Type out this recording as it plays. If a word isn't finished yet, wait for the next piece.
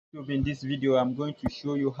In this video, I'm going to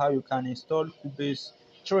show you how you can install Cubase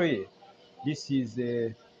 3. This is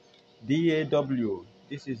a DAW.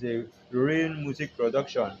 This is a real music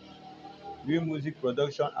production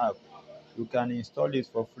app. You can install it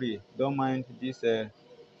for free. Don't mind this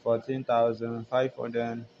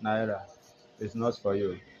 14,500 naira. It's not for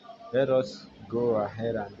you. Let us go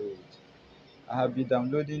ahead and do it. I have been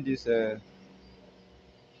downloading this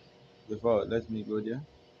before. Let me go there.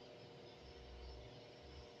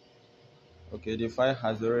 Okay, the file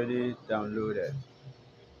has already downloaded.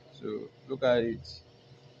 So look at it.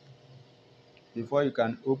 Before you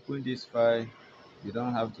can open this file, you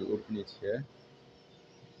don't have to open it here.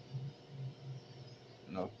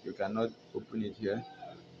 No, you cannot open it here.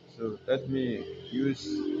 So let me use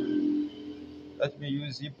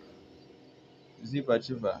zip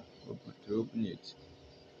archiver to open it.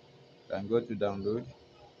 Can go to download.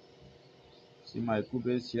 See my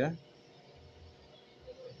Cubase here.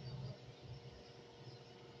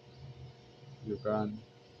 You can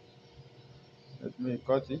let me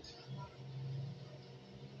cut it.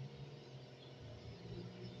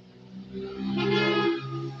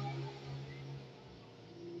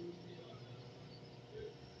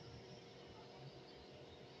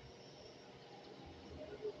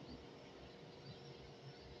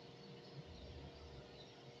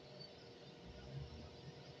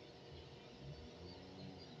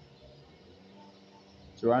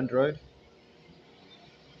 To Android.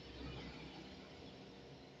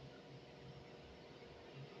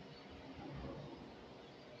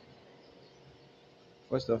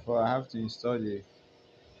 First of all, I have to install it.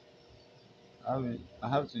 Let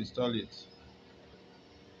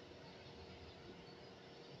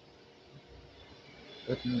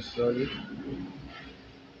me install it.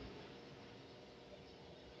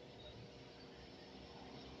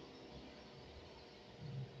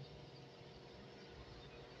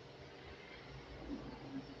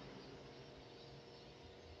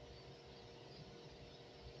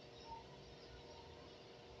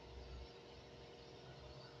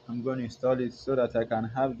 I'm going to install it so that I can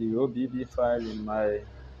have the OBB file in my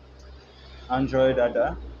Android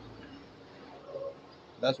data.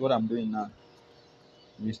 That's what I'm doing now.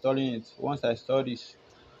 I'm installing it. Once I install this,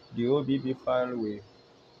 the OBB file will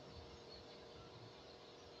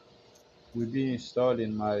be installed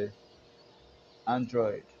in my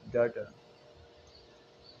Android data,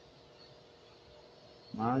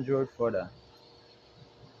 my Android folder.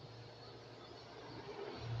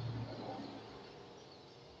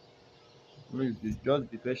 Please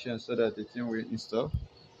just be patient so that the thing will install.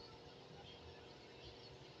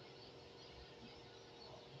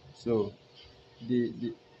 So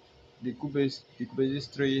the Cubase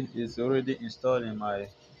 3 is already installed in my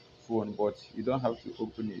phone, but you don't have to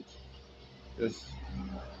open it. Just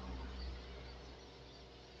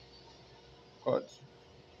cut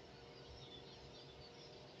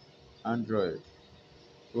Android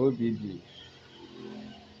OBB.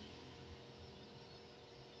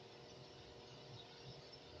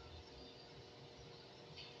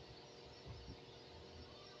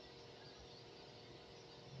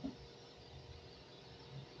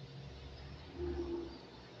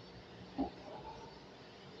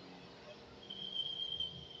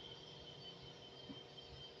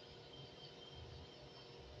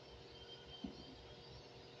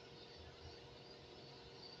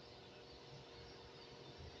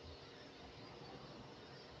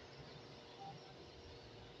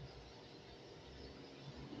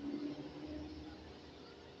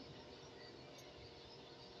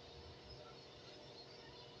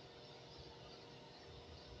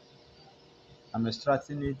 I'm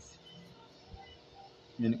extracting it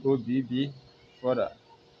in OBB folder.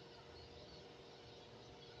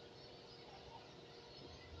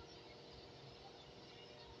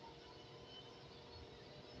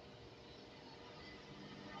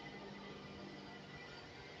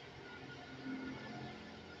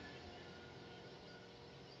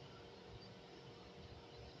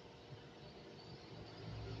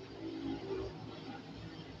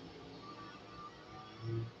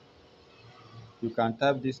 You can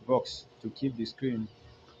tap this box to keep the screen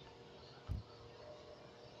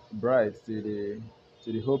bright to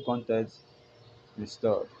the whole content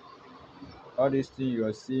installed. All these things you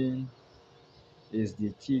are seeing is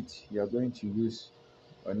the kit you are going to use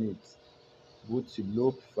on it. Both to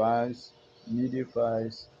loop files, MIDI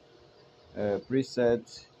files,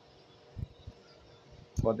 presets,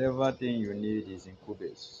 whatever thing you need is in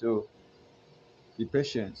Cubase. So be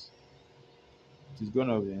patient. It is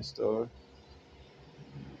gonna be installed.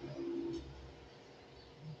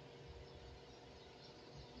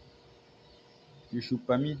 You should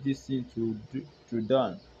permit this thing to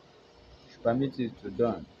done. permit it to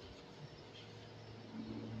done.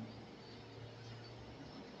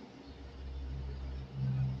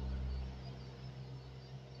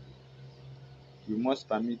 You must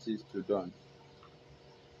permit it to done.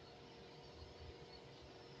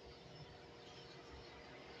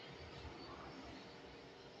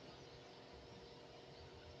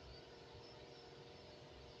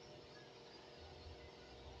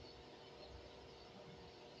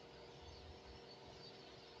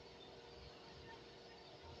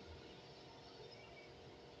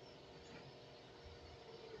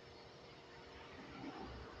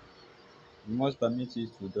 You must permit it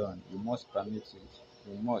to done. You must permit it.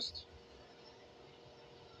 You must.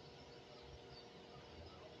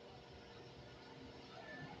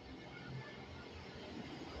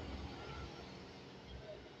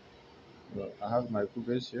 Well, I have my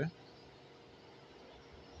cubase here.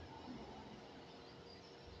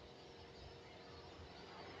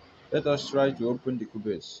 Let us try to open the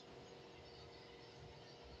cubase.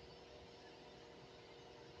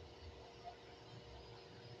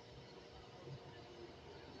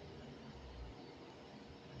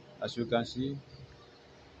 As you can see,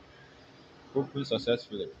 open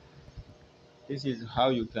successfully. This is how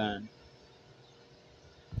you can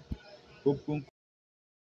open